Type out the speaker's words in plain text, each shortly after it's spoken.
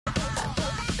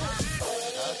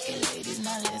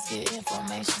now let's get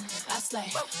information. I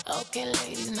slay. Okay,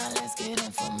 ladies, now let's get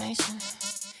information.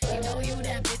 You know you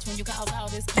that bitch when you cause all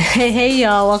this. Hey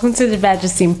y'all, welcome to the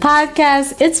Vagesteem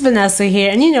Podcast. It's Vanessa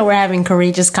here, and you know we're having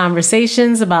courageous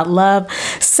conversations about love,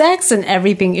 sex, and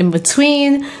everything in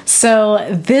between. So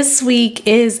this week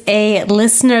is a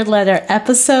listener letter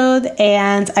episode,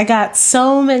 and I got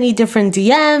so many different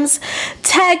DMs,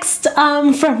 text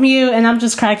from you, and I'm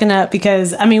just cracking up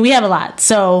because we have a lot.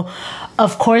 So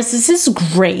of course, this is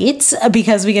great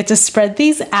because we get to spread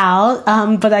these out,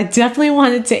 but I definitely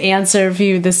wanted to answer a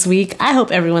few this week. I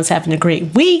hope everyone's having a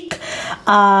great week.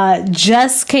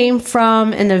 Just came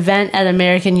from an event at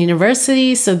American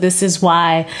University, so this is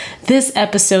why this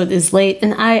episode is late,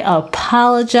 and I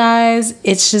apologize.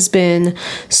 It's just been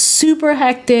super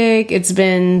hectic. It's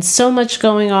been so much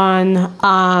going on,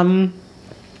 and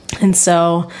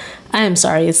so I am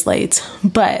sorry it's late,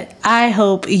 but I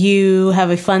hope you have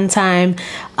a fun time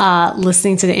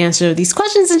listening to the answer of these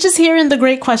questions and just hearing the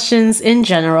great questions in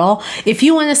general. If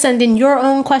you want to send in your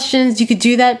own questions, you could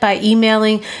do that by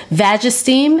emailing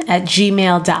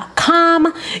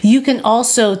vagesteem@gmail.com. You can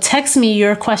also text me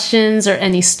your questions or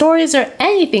any stories or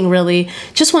anything really.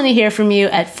 Just want to hear from you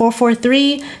at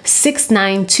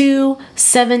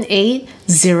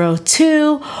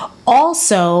 443-692-7802.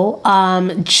 Also,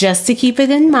 just to keep it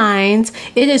in mind,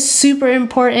 it is super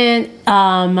important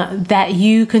that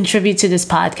you contribute to this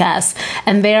podcast.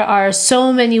 And there are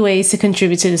so many ways to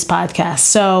contribute to this podcast.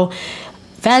 So,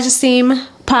 Vagesteem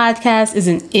Podcast is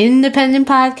an independent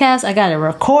podcast. I gotta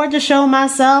record the show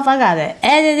myself, I gotta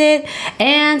edit it,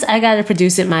 and I gotta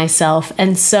produce it myself.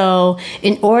 And so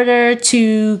in order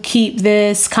to keep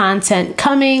this content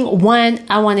coming, one,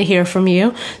 I want to hear from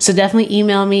you. So definitely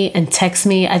email me and text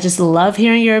me. I just love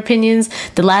hearing your opinions.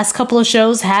 The last couple of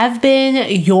shows have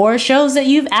been your shows that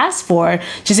you've asked for,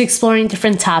 just exploring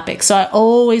different topics. So I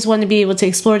always want to be able to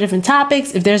explore different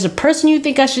topics. If there's a person you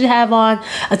think I should have on,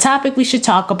 a topic we should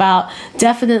talk about,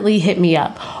 definitely hit me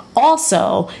up.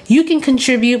 Also, you can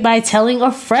contribute by telling a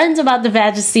friend about the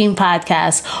Vagesteem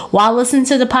Podcast. While listening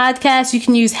to the podcast, you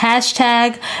can use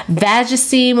hashtag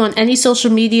Vagesteem on any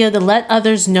social media to let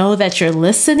others know that you're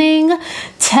listening.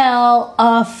 Tell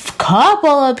a couple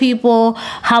of people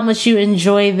how much you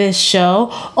enjoy this show.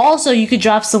 Also, you could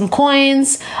drop some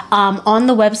coins on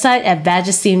the website at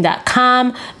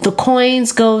vagesteem.com. The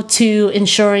coins go to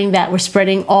ensuring that we're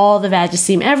spreading all the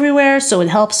Vagesteem everywhere, so it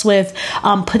helps with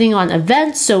putting on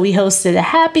events. So we hosted a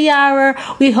happy hour.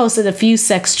 We hosted a few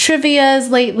sex trivias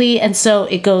lately. And so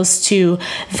it goes to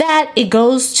that. It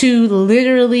goes to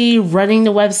literally running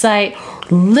the website,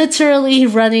 literally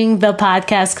running the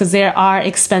podcast, because there are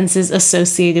expenses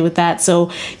associated with that.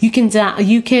 So you can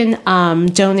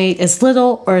donate as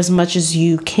little or as much as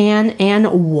you can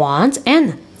and want,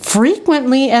 and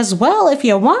frequently as well if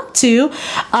you want to,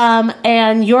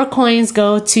 and your coins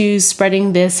go to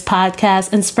spreading this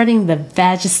podcast and spreading the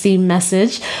Vagesteem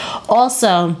message.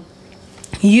 Also,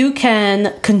 you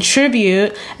can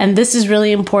contribute, and this is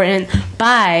really important,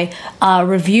 by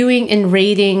reviewing and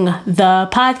rating the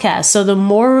podcast. So the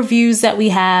more reviews that we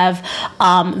have,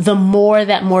 the more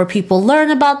that more people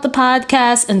learn about the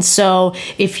podcast. And so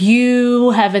if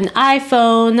you have an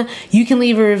iPhone, you can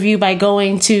leave a review by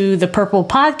going to the purple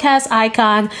podcast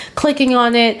icon, clicking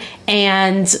on it,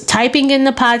 and typing in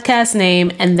the podcast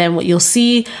name. And then what you'll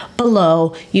see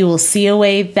below, you will see a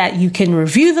way that you can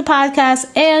review the podcast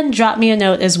and drop me a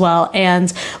note as well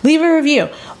and leave a review.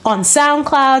 On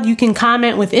SoundCloud, you can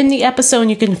comment within the episode,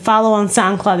 and you can follow on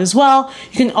SoundCloud as well.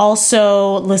 You can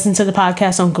also listen to the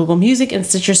podcast on Google Music and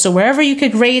Stitcher. So wherever you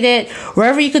could rate it,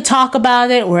 wherever you could talk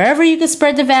about it, wherever you could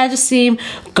spread the Vagesteem,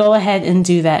 go ahead and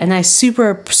do that. And I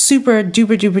super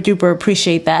duper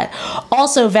appreciate that.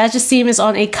 Also, Vagesteem is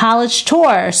on a college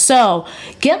tour. So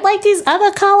get like these other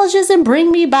colleges and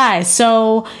bring me by.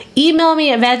 So email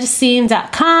me at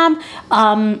vagesteem.com,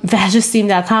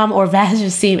 vagesteem.com, or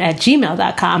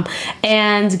vagesteem@gmail.com.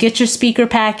 And get your speaker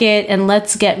packet, and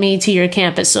let's get me to your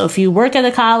campus. So if you work at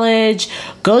a college,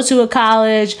 go to a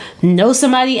college, know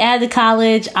somebody at a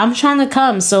college, I'm trying to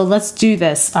come. So let's do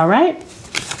this. All right.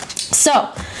 So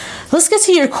let's get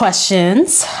to your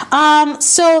questions.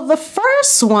 So the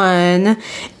first one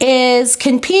is,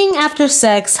 can peeing after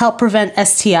sex help prevent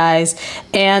STIs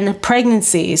and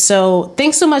pregnancy? So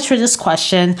thanks so much for this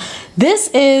question. This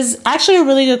is actually a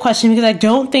really good question because I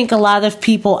don't think a lot of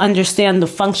people understand the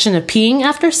function of peeing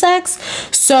after sex.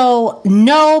 So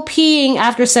no, peeing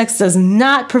after sex does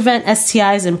not prevent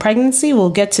STIs and pregnancy. We'll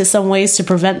get to some ways to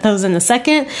prevent those in a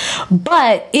second.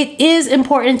 But it is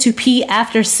important to pee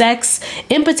after sex,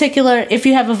 in particular particular if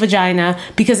you have a vagina,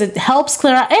 because it helps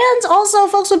clear out, and also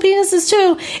folks with penises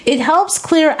too, it helps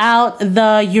clear out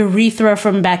the urethra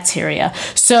from bacteria.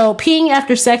 So peeing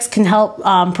after sex can help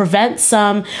prevent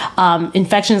some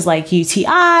infections like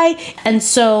UTI. And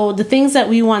so the things that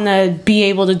we want to be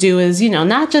able to do is,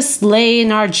 not just lay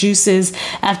in our juices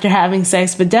after having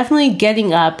sex, but definitely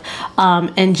getting up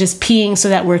and just peeing so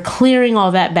that we're clearing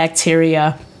all that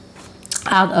bacteria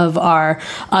out of our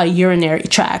urinary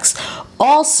tracts.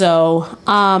 Also,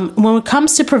 when it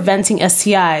comes to preventing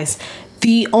STIs,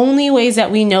 the only ways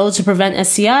that we know to prevent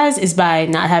STIs is by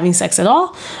not having sex at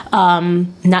all.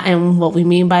 And what we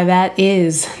mean by that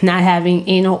is not having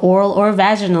anal, oral, or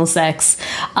vaginal sex.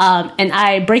 And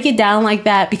I break it down like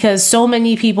that because so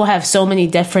many people have so many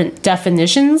different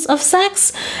definitions of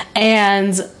sex.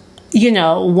 And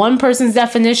one person's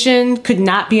definition could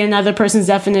not be another person's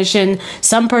definition.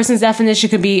 Some person's definition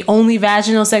could be only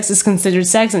vaginal sex is considered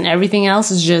sex and everything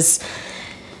else is just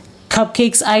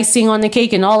cupcakes, icing on the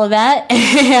cake, and all of that.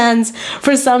 And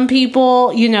for some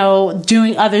people,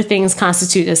 doing other things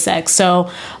constitute as sex. So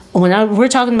when we're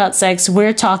talking about sex,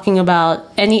 we're talking about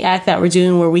any act that we're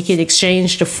doing where we could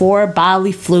exchange the 4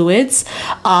 bodily fluids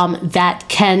that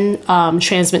can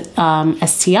transmit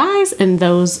STIs, and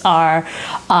those are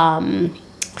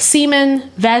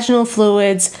semen, vaginal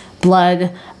fluids,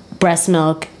 blood, breast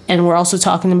milk, and we're also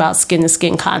talking about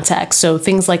skin-to-skin contact. So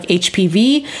things like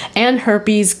HPV and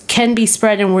herpes can be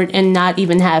spread and not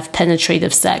even have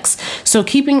penetrative sex. So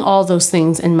keeping all those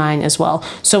things in mind as well.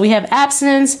 So we have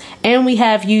abstinence, and we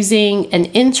have using an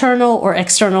internal or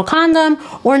external condom,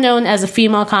 or known as a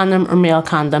female condom or male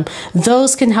condom.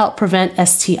 Those can help prevent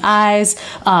STIs.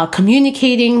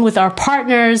 Communicating with our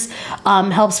partners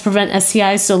helps prevent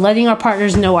STIs. So letting our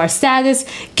partners know our status,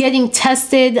 getting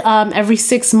tested every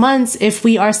 6 months if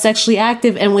we are sexually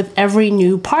active, and with every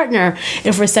new partner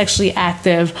if we're sexually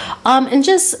active. And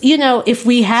just, if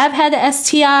we have had a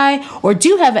STI or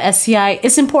do have a STI,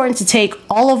 it's important to take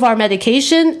all of our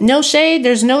medication. No shade.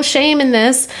 There's no shame in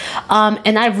this.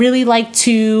 And I really like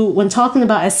to, when talking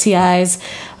about STIs,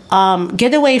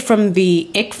 get away from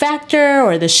the ick factor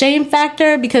or the shame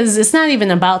factor, because it's not even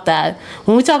about that.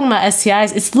 When we're talking about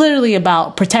STIs, it's literally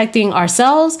about protecting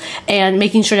ourselves and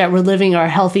making sure that we're living our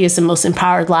healthiest and most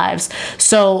empowered lives.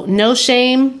 So no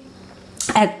shame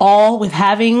at all with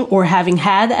having or having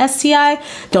had a STI.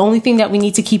 The only thing that we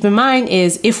need to keep in mind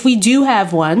is if we do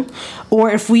have one,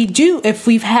 or if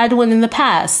we've had one in the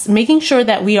past, making sure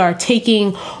that we are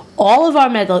taking all of our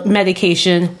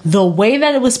medication the way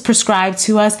that it was prescribed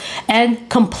to us, and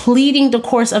completing the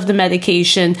course of the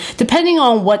medication depending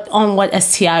on what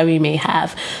STI we may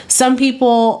have. Some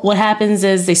people, what happens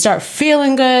is they start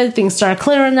feeling good, things start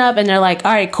clearing up, and they're like,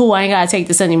 all right, cool, I ain't gotta take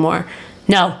this anymore.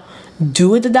 No,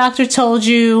 do what the doctor told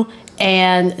you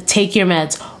and take your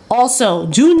meds. Also,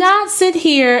 do not sit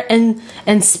here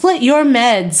and split your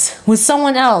meds with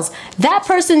someone else. That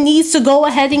person needs to go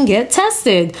ahead and get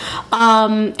tested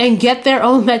and get their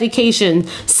own medication.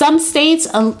 Some states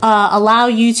allow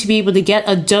you to be able to get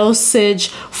a dosage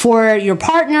for your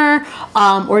partner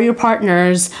or your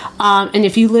partners. And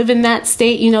if you live in that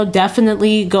state,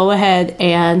 definitely go ahead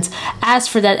and ask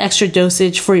for that extra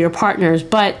dosage for your partners.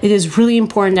 But it is really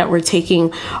important that we're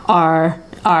taking our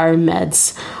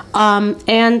meds.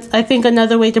 And I think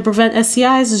another way to prevent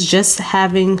STIs is just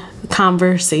having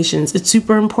conversations. It's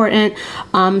super important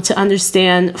to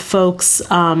understand folks'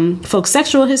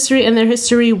 sexual history and their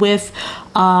history with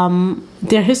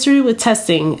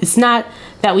testing. It's not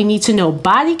that we need to know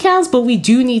body counts, but we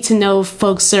do need to know if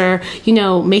folks are,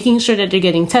 making sure that they're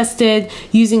getting tested,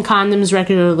 using condoms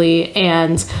regularly,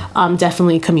 and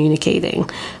definitely communicating.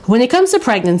 When it comes to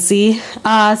pregnancy,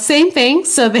 same thing.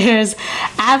 So there's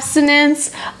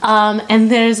abstinence,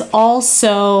 and there's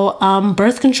also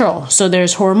birth control. So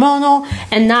there's hormonal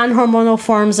and non-hormonal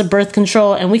forms of birth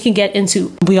control, and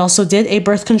we also did a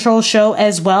birth control show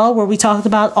as well, where we talked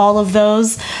about all of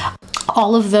those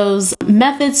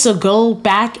methods. So go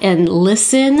back and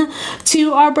listen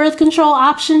to our birth control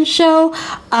options show.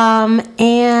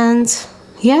 And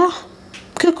yeah,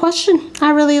 good question.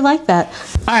 I really like that.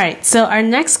 All right. So our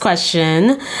next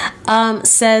question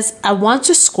says, I want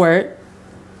to squirt.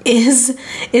 Is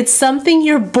it something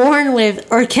you're born with,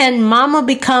 or can mama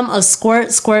become a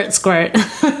squirt? So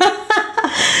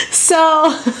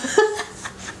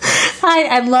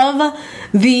I love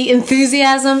the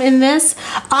enthusiasm in this.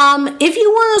 If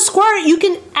you want to squirt, you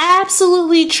can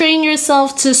absolutely train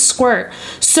yourself to squirt.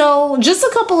 So just a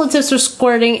couple of tips for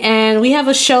squirting, and we have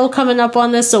a show coming up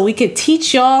on this so we could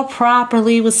teach y'all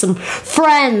properly with some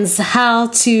friends how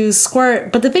to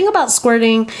squirt. But the thing about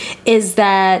squirting is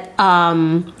that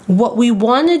what we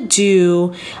want to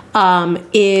do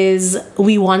is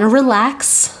we want to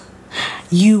relax.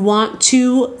 You want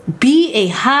to be a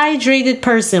hydrated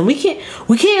person. We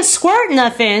can't squirt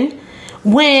nothing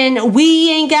when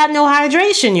we ain't got no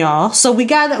hydration, y'all. So we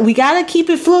gotta keep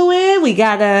it fluid. We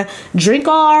gotta drink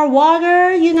all our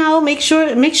water. Make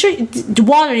sure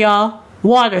water, y'all.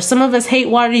 Water. Some of us hate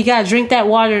water. You gotta drink that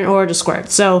water in order to squirt.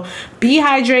 So be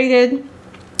hydrated.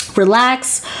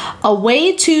 Relax. A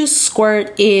way to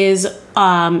squirt is,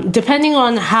 depending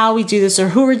on how we do this or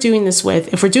who we're doing this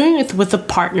with, if we're doing it with a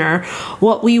partner,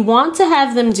 what we want to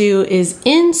have them do is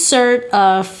insert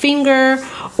a finger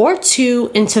or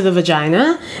two into the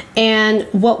vagina. And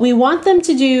what we want them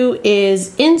to do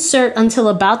is insert until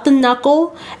about the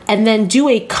knuckle and then do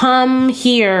a come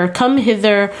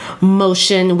hither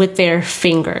motion with their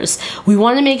fingers. We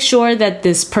want to make sure that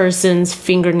this person's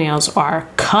fingernails are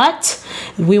cut.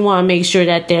 We want to make sure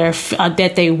that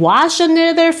they wash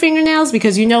under their fingernails,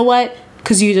 because you know what?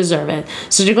 Because you deserve it.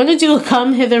 So they're going to do a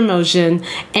come hither motion,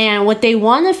 and what they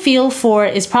want to feel for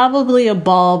is probably a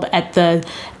bulb at the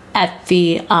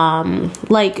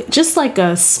just like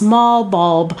a small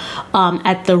bulb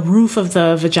at the roof of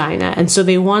the vagina. And so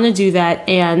they want to do that.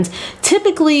 And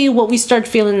typically what we start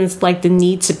feeling is like the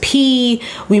need to pee.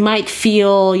 We might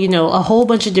feel, a whole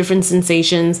bunch of different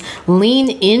sensations. Lean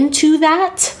into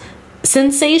that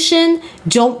sensation.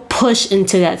 Don't push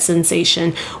into that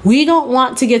sensation. We don't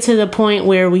want to get to the point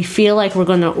where we feel like we're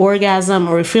going to orgasm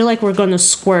or we feel like we're going to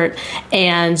squirt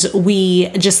and we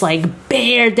just like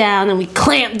bear down and we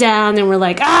clamp down and we're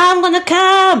like, I'm going to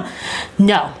come.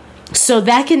 No. So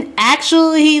that can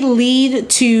actually lead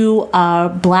to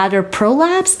bladder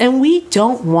prolapse, and we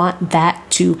don't want that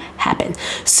to happen.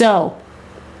 So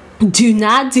do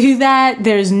not do that.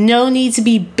 There's no need to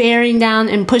be bearing down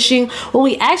and pushing. What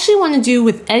we actually want to do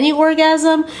with any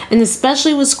orgasm, and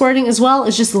especially with squirting as well,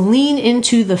 is just lean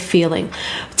into the feeling.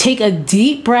 Take a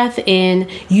deep breath in.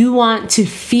 You want to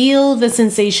feel the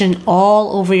sensation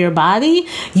all over your body.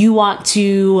 You want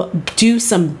to do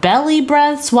some belly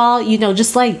breaths while,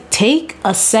 just like take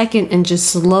a second and just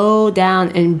slow down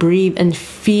and breathe and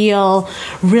feel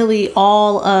really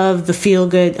all of the feel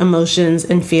good emotions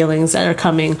and feelings that are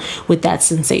coming with that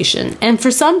sensation. And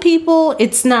for some people,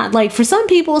 it's not like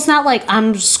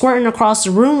I'm squirting across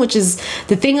the room, which is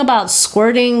the thing about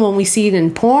squirting when we see it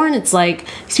in porn. It's like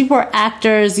these people are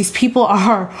actors. These people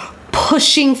are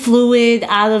pushing fluid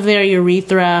out of their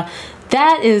urethra.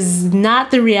 That is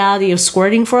not the reality of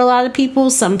squirting for a lot of people.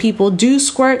 Some people do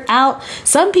squirt out.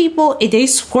 Some people, they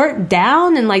squirt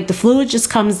down and like the fluid just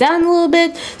comes down a little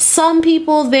bit. Some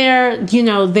people,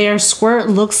 their squirt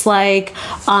looks like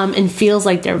and feels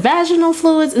like their vaginal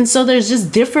fluids. And so there's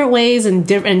just different ways and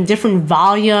different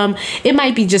volume. It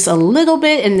might be just a little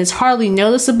bit and it's hardly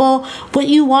noticeable. What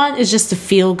you want is just to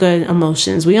feel good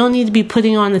emotions. We don't need to be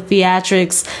putting on the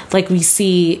theatrics like we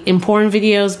see in porn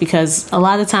videos, because a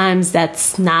lot of times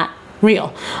that's not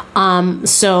real.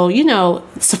 So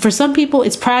for some people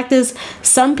it's practice.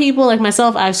 Some people like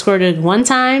myself, I've squirted one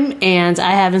time and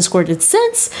I haven't squirted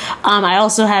since. I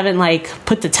also haven't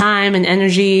put the time and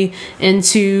energy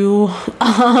into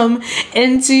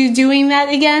doing that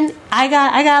again. I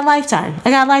got a lifetime.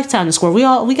 I got a lifetime to squirt.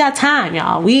 We got time,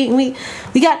 y'all. We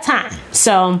got time.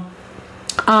 So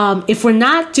if we're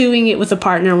not doing it with a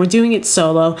partner, we're doing it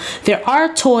solo, there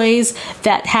are toys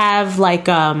that have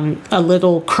a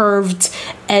little curved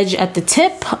edge at the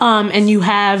tip, and you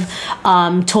have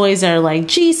toys that are like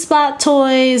G-spot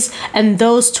toys, and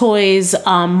those toys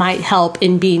might help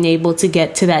in being able to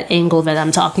get to that angle that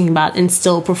I'm talking about and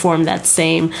still perform that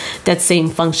same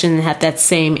function and have that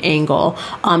same angle.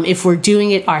 If we're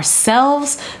doing it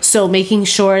ourselves, so making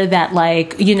sure that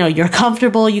you're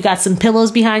comfortable, you got some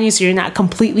pillows behind you so you're not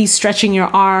completely stretching your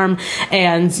arm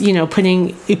and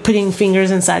putting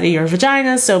fingers inside of your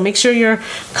vagina. So make sure you're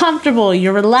comfortable,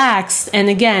 you're relaxed. And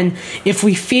again, if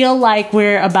we feel like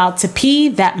we're about to pee,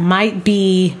 that might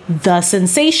be the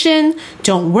sensation.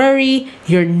 Don't worry,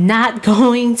 you're not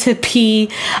going to pee.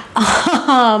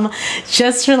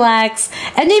 Just relax.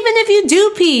 And even if you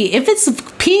do pee, if it's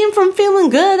peeing from feeling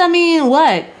good,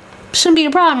 what? Shouldn't be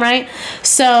a problem, right?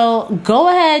 So go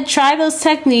ahead, try those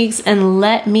techniques and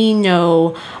let me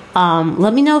know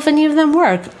Let me know if any of them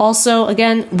work. Also,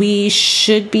 again, we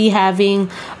should be having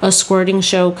a squirting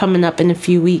show coming up in a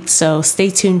few weeks, so stay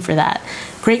tuned for that.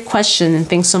 Great question, and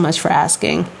thanks so much for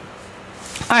asking.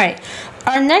 All right,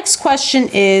 our next question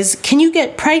is, can you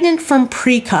get pregnant from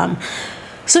pre-cum?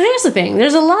 So here's the thing.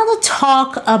 There's a lot of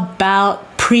talk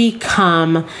about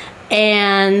pre-cum,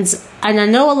 and I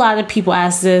know a lot of people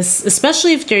ask this,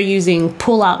 especially if they're using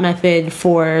pull-out method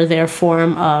for their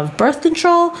form of birth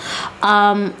control.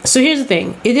 So here's the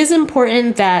thing. It is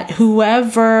important that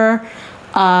whoever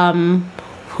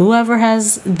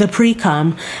has the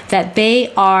pre-cum, that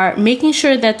they are making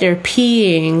sure that they're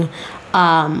peeing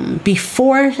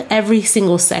before every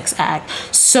single sex act.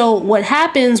 So what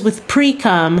happens with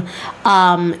pre-cum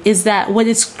is that what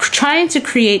it's trying to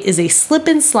create is a slip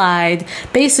and slide,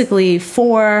 basically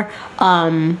for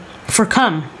cum,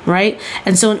 right?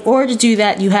 And so in order to do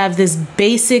that, you have this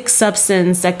basic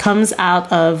substance that comes out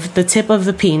of the tip of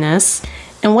the penis.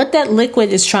 And what that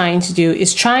liquid is trying to do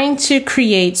is trying to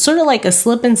create sort of like a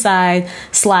slip and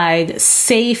slide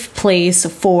safe place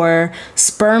for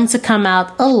sperm to come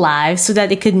out alive so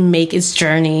that it could make its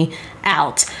journey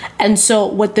out. And so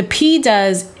what the pee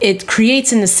does, it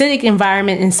creates an acidic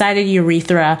environment inside of the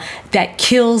urethra that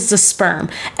kills the sperm.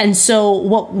 And so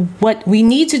what we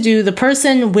need to do, the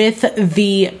person with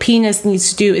the penis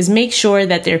needs to do, is make sure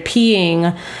that they're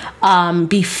peeing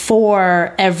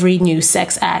before every new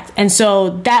sex act. And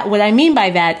so that, what I mean by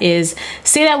that is,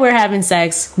 say that we're having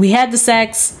sex, we had the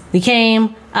sex, we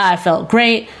came, I felt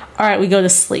great, all right, we go to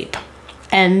sleep.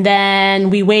 And then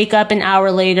we wake up an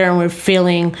hour later and we're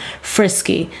feeling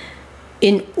frisky.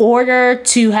 In order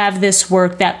to have this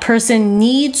work, that person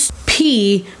needs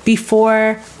pee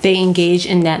before they engage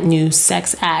in that new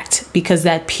sex act, because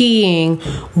that peeing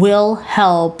will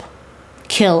help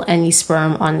kill any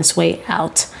sperm on its way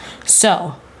out.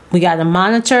 So we got to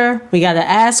monitor, we got to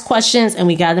ask questions, and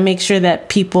we got to make sure that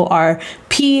people are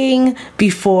peeing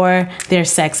before their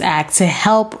sex act to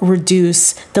help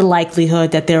reduce the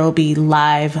likelihood that there will be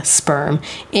live sperm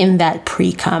in that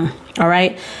pre-cum. All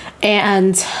right.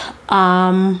 And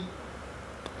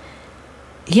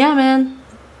yeah, man,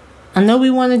 I know we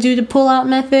want to do the pull-out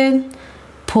method.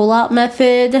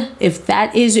 If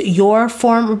that is your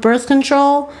form of birth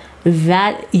control,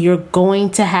 that you're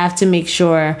going to have to make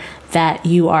sure that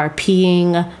you are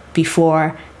peeing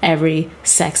before every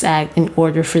sex act in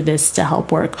order for this to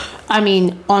help work. I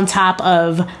mean, on top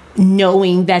of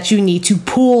knowing that you need to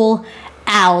pull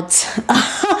out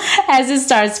as it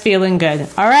starts feeling good.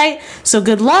 All right. So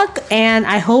good luck. And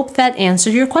I hope that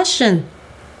answered your question.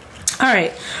 All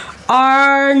right.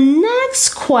 Our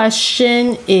next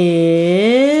question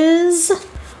is,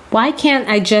 why can't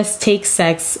I just take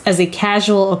sex as a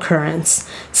casual occurrence?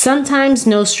 Sometimes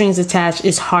no strings attached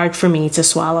is hard for me to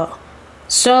swallow.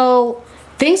 So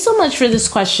thanks so much for this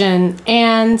question.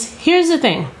 And here's the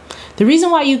thing. The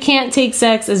reason why you can't take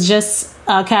sex as just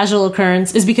a casual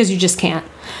occurrence is because you just can't.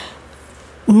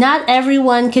 Not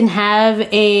everyone can have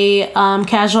a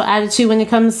casual attitude when it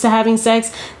comes to having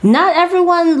sex. Not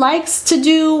everyone likes to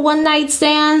do one night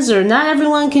stands, or not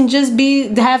everyone can just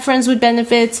have friends with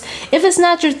benefits. If it's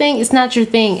not your thing, it's not your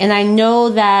thing. And I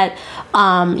know that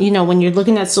when you're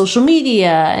looking at social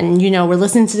media and, we're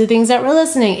listening to the things that we're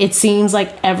listening, it seems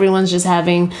like everyone's just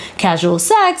having casual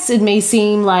sex. It may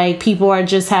seem like people are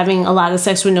just having a lot of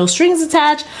sex with no strings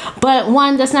attached. But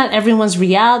one, that's not everyone's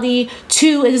reality.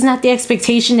 Two, it is not the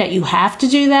expectation that you have to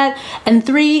do that. And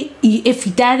three, if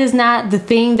that is not the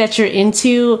thing that you're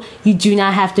into, you do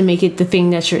not have to make it the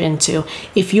thing that you're into.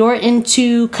 If you're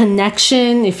into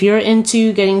connection, if you're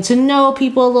into getting to know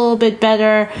people a little bit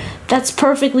better, that's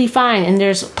perfectly fine. And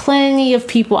there's plenty of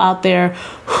people out there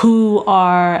who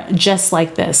are just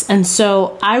like this. And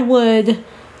so I would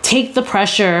take the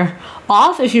pressure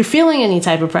off. If you're feeling any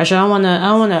type of pressure, I don't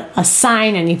want to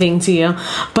assign anything to you,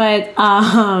 but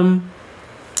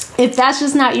if that's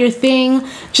just not your thing,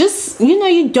 just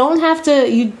you don't have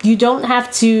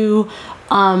to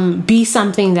be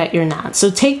something that you're not.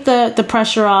 So take the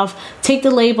pressure off, take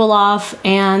the label off,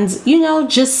 and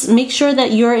just make sure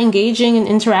that you're engaging in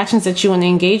interactions that you want to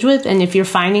engage with. And if you're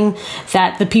finding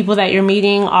that the people that you're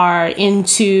meeting are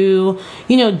into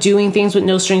doing things with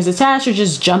no strings attached, or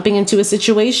just jumping into a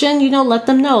situation, let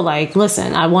them know, like,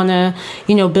 listen, I want to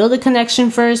build a connection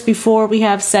first before we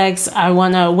have sex. I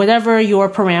want to, whatever your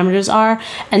parameters are,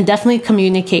 and definitely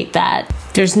communicate that.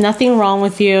 There's nothing wrong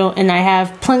with you. And I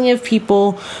have plenty of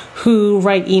people who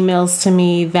write emails to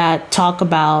me that talk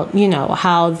about,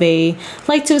 how they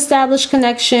like to establish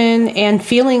connection and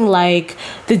feeling like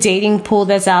the dating pool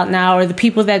that's out now or the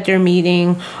people that they're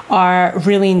meeting are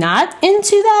really not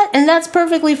into that. And that's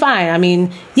perfectly fine. I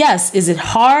mean, yes, is it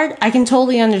hard? I can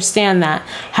totally understand that.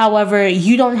 However,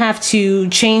 you don't have to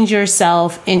change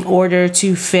yourself in order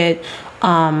to fit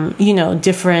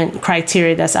different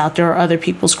criteria that's out there or other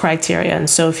people's criteria. And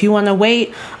so if you want to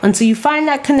wait until you find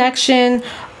that connection,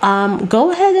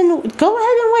 go ahead and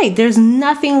wait. There's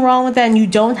nothing wrong with that, and you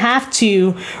don't have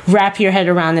to wrap your head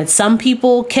around it. Some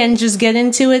people can just get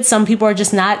into it. Some people are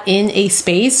just not in a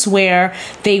space where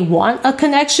they want a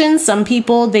connection. Some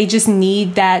people, they just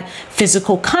need that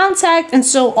physical contact. And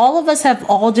so all of us have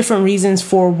all different reasons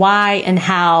for why and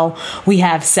how we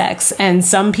have sex. And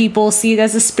some people see it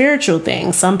as a spiritual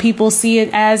thing. Some people see it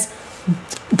as,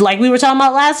 like we were talking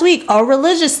about last week, a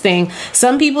religious thing.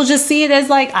 Some people just see it as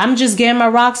like, I'm just getting my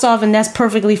rocks off, and that's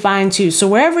perfectly fine too. So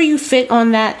wherever you fit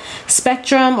on that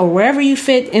spectrum, or wherever you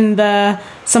fit in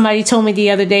somebody told me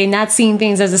the other day, not seeing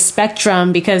things as a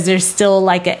spectrum because there's still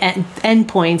like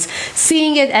endpoints,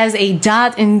 seeing it as a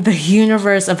dot in the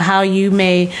universe of how you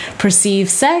may perceive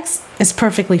sex is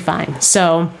perfectly fine.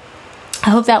 So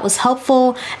I hope that was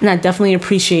helpful, and I definitely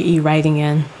appreciate you writing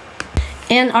in.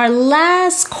 And our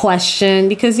last question,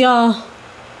 because y'all,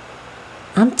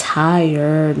 I'm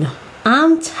tired,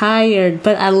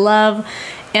 but I love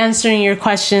answering your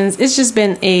questions. It's just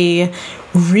been a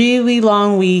really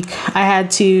long week. I had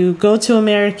to go to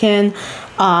American,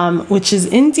 which is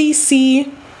in DC.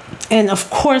 And of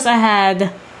course I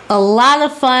had a lot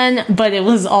of fun, but it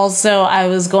was also, I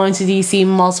was going to DC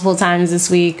multiple times this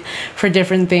week for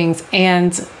different things.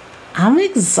 And I'm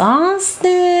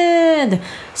exhausted.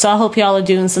 So I hope y'all are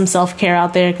doing some self-care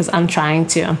out there, because I'm trying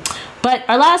to. But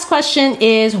our last question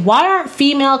is, why aren't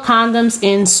female condoms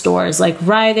in stores like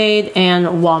Rite Aid and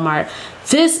Walmart?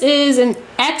 This is an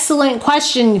excellent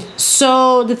question.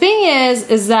 So the thing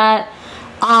is that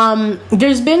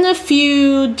there's been a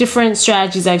few different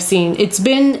strategies I've seen. It's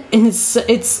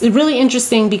really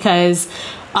interesting because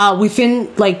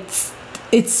within like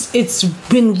it's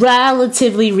been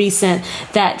relatively recent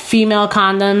that female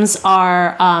condoms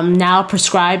are now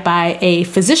prescribed by a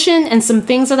physician, and some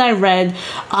things that I read,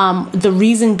 the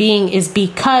reason being is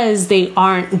because they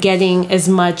aren't getting as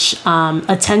much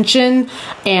attention,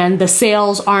 and the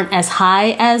sales aren't as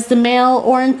high as the male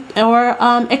or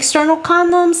external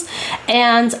condoms.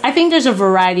 And I think there's a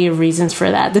variety of reasons for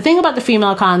that. The thing about the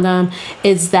female condom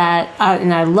is that,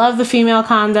 and I love the female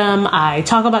condom, I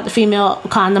talk about the female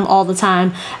condom all the time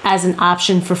as an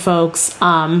option for folks.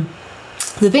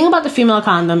 The thing about the female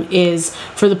condom is,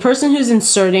 for the person who's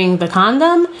inserting the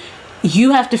condom,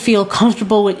 you have to feel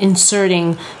comfortable with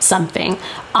inserting something.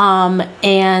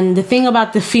 And the thing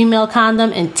about the female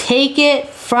condom, and take it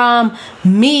from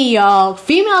me, y'all,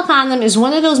 female condom is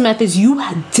one of those methods you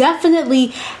definitely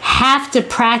have to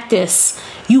practice.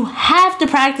 You have to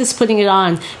practice putting it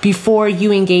on before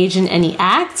you engage in any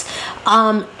act.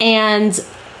 And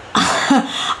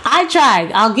I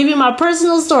tried. I'll give you my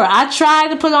personal story. I tried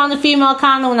to put on the female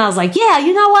condom, and I was like, yeah,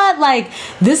 you know what? Like,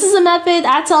 this is a method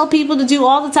I tell people to do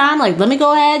all the time. Like, let me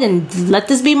go ahead and let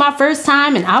this be my first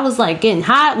time. And I was like getting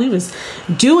hot. We was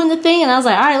doing the thing, and I was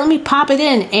like, all right, let me pop it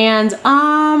in. And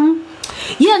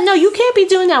yeah, no, you can't be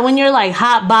doing that when you're like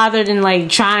hot, bothered, and like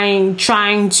trying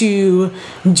to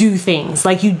do things.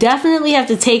 Like, you definitely have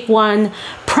to take one,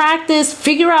 practice,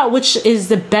 figure out which is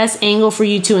the best angle for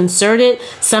you to insert it.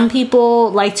 Some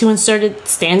people like to insert it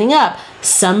standing up.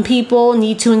 Some people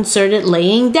need to insert it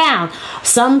laying down.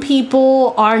 Some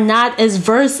people are not as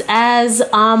versed as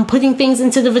putting things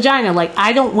into the vagina. Like,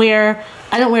 I don't wear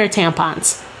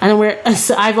tampons.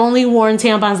 I've only worn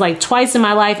tampons like twice in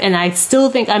my life, and I still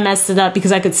think I messed it up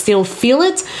because I could still feel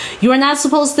it. You are not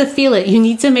supposed to feel it. You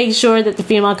need to make sure that the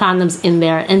female condom's in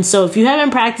there. And so if you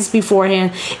haven't practiced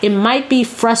beforehand, it might be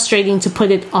frustrating to put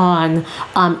it on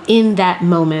in that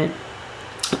moment.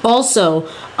 Also,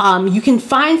 you can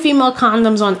find female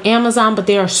condoms on Amazon, but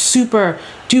they are super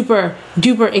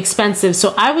duper expensive.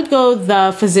 So I would go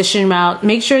the physician route.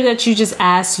 Make sure that you just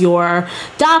ask your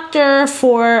doctor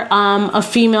for a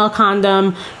female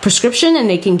condom prescription, and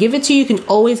they can give it to you. You can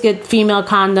always get female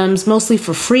condoms mostly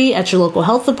for free at your local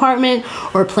health department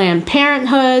or Planned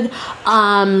Parenthood.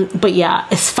 But yeah,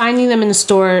 finding them in the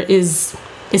store is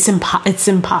it's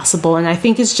impossible. And I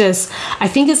think it's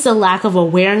the lack of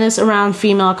awareness around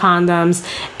female condoms.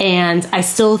 And I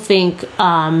still think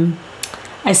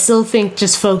I still think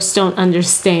just folks don't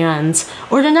understand,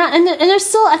 or they're not, and they're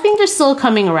still, I think they're still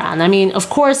coming around. I mean, of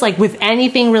course, like with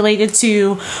anything related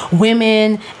to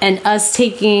women and us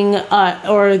taking,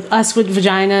 or us with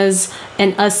vaginas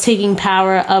and us taking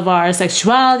power of our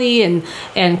sexuality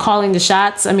and calling the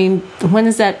shots. I mean, when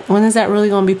is that really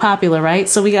going to be popular, right?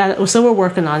 So we're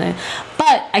working on it.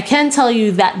 But I can tell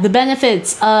you that the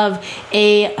benefits of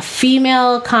a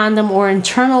female condom or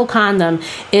internal condom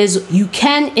is you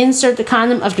can insert the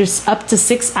condom up to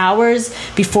 6 hours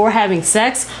before having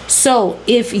sex. So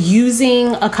if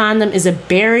using a condom is a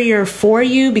barrier for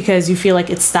you because you feel like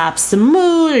it stops the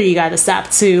mood, or you got to stop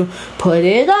to put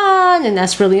it on and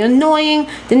that's really annoying,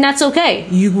 then that's okay.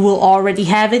 You will already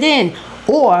have it in.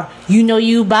 Or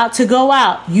you about to go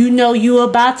out, you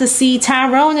about to see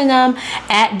Tyrone and them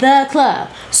at the club,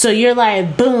 so you're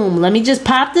like, boom, let me just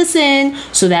pop this in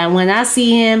so that when I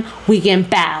see him, we can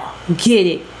get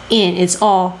it in. It's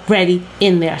already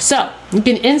in there. So you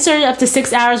can insert it up to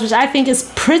 6 hours, which I think is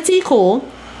pretty cool.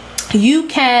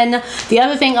 The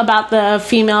other thing about the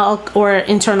female or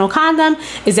internal condom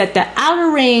is that the outer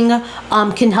ring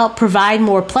can help provide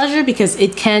more pleasure because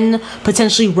it can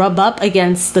potentially rub up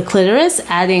against the clitoris,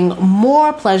 adding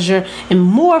more pleasure and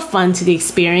more fun to the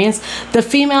experience. The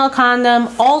female condom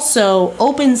also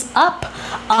opens up,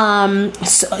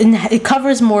 it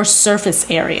covers more surface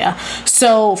area.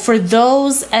 So for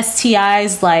those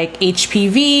STIs like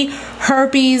HPV,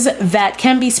 herpes that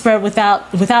can be spread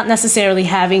without necessarily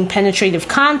having penetrative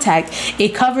contact,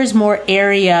 it covers more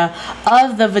area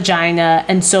of the vagina.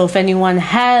 And so if anyone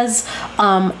has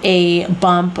a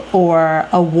bump or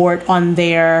a wart on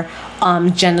their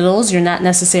genitals, you're not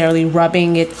necessarily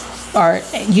rubbing it, or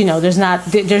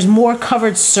there's more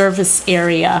covered surface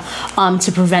area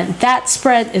to prevent that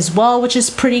spread as well, which is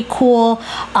pretty cool.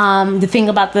 The thing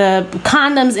about the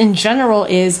condoms in general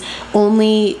is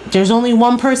there's only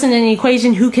one person in the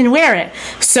equation who can wear it.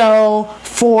 So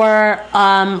for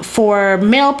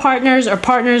male partners or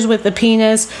partners with a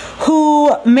penis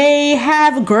who may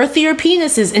have girthier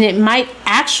penises, and it might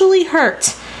actually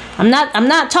hurt. I'm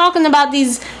not talking about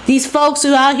these folks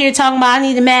who out here talking about, I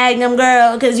need a Magnum,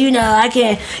 girl, because you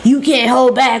can't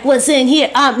hold back what's in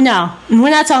here. No, we're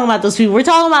not talking about those people. We're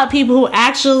talking about people who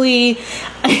actually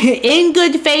in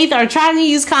good faith are trying to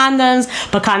use condoms,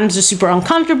 but condoms are super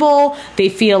uncomfortable. They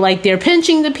feel like they're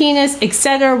pinching the penis,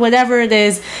 etc. Whatever it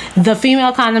is, the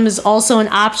female condom is also an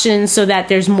option so that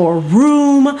there's more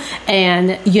room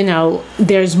and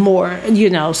there's more,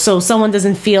 so someone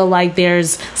doesn't feel like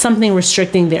there's something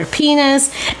restricting their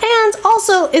penis. And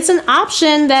also it's an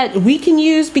option that we can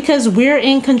use because we're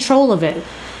in control of it.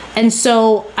 And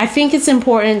so I think it's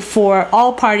important for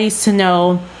all parties to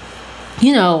know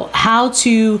how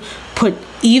to put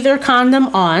either condom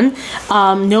on,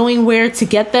 knowing where to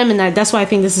get them. And that's why I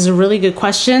think this is a really good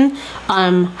question.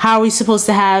 How are we supposed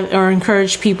to have or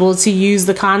encourage people to use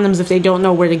the condoms if they don't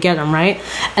know where to get them, right?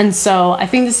 And so I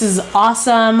think this is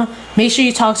awesome. Make sure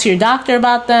you talk to your doctor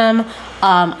about them.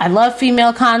 I love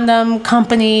Female Condom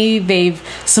Company. They've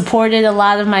supported a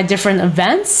lot of my different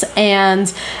events, and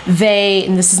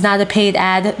this is not a paid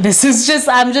ad.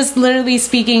 I'm just literally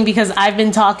speaking because I've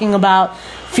been talking about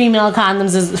female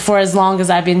condoms for as long as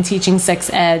I've been teaching sex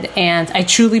ed, and I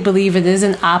truly believe it is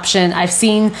an option. I've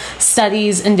seen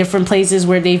studies in different places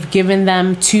where they've given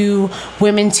them to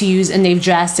women to use, and they've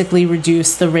drastically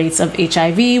reduced the rates of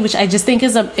HIV, which I just think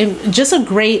is a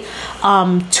great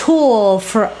tool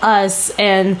for us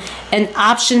and an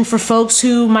option for folks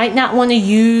who might not want to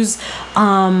use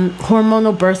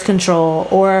hormonal birth control,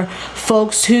 or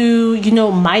folks who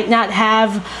might not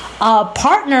have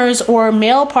partners or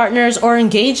male partners, or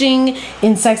engaging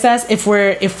in sex acts. If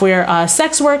we're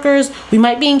sex workers, we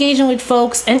might be engaging with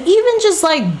folks, and even just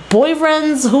like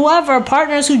boyfriends, whoever,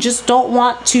 partners who just don't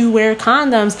want to wear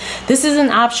condoms. This is an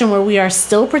option where we are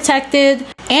still protected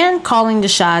and calling the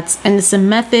shots, and it's a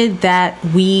method that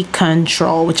we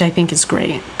control, which I think is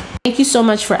great. Thank you so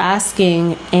much for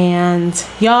asking, and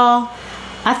y'all,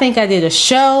 I think I did a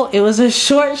show. It was a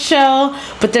short show,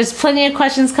 but there's plenty of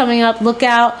questions coming up. Look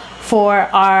out for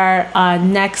our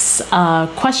next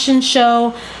question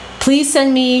show. Please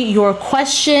send me your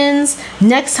questions.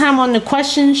 Next time on the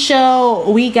question show,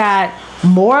 we got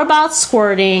more about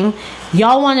squirting.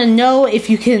 Y'all want to know if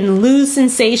you can lose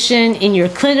sensation in your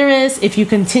clitoris if you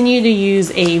continue to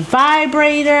use a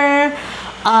vibrator.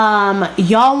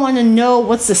 Y'all want to know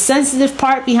what's the sensitive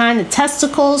part behind the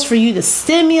testicles for you to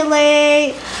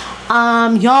stimulate.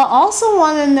 Y'all also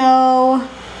want to know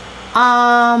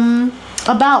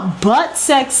about butt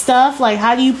sex stuff, like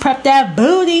how do you prep that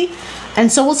booty.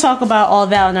 And so we'll talk about all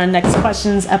that on our next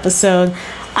questions episode.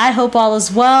 I hope all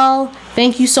is well,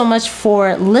 Thank you so much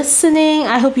for listening.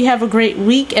 I hope you have a great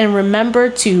week. And remember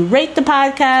to rate the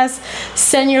podcast,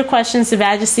 send your questions to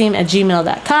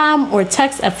vagesteem@gmail.com or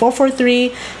text at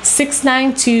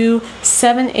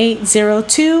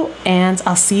 443-692-7802. And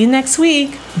I'll see you next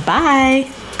week. Bye.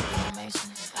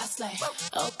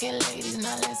 Okay, ladies,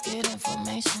 now let's get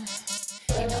information.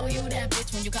 You know you that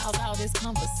bitch when you cause all this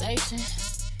conversation.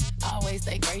 Always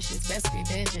stay gracious, best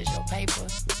revenge is your paper.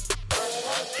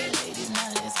 Okay, ladies, now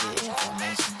let's get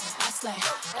information. I slay.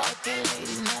 Okay,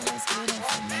 ladies, now let's get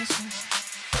information.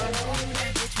 You know you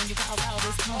that bitch when you cause all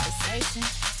this conversation.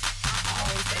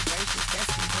 Always stay gracious, best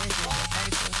revenge is your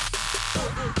paper.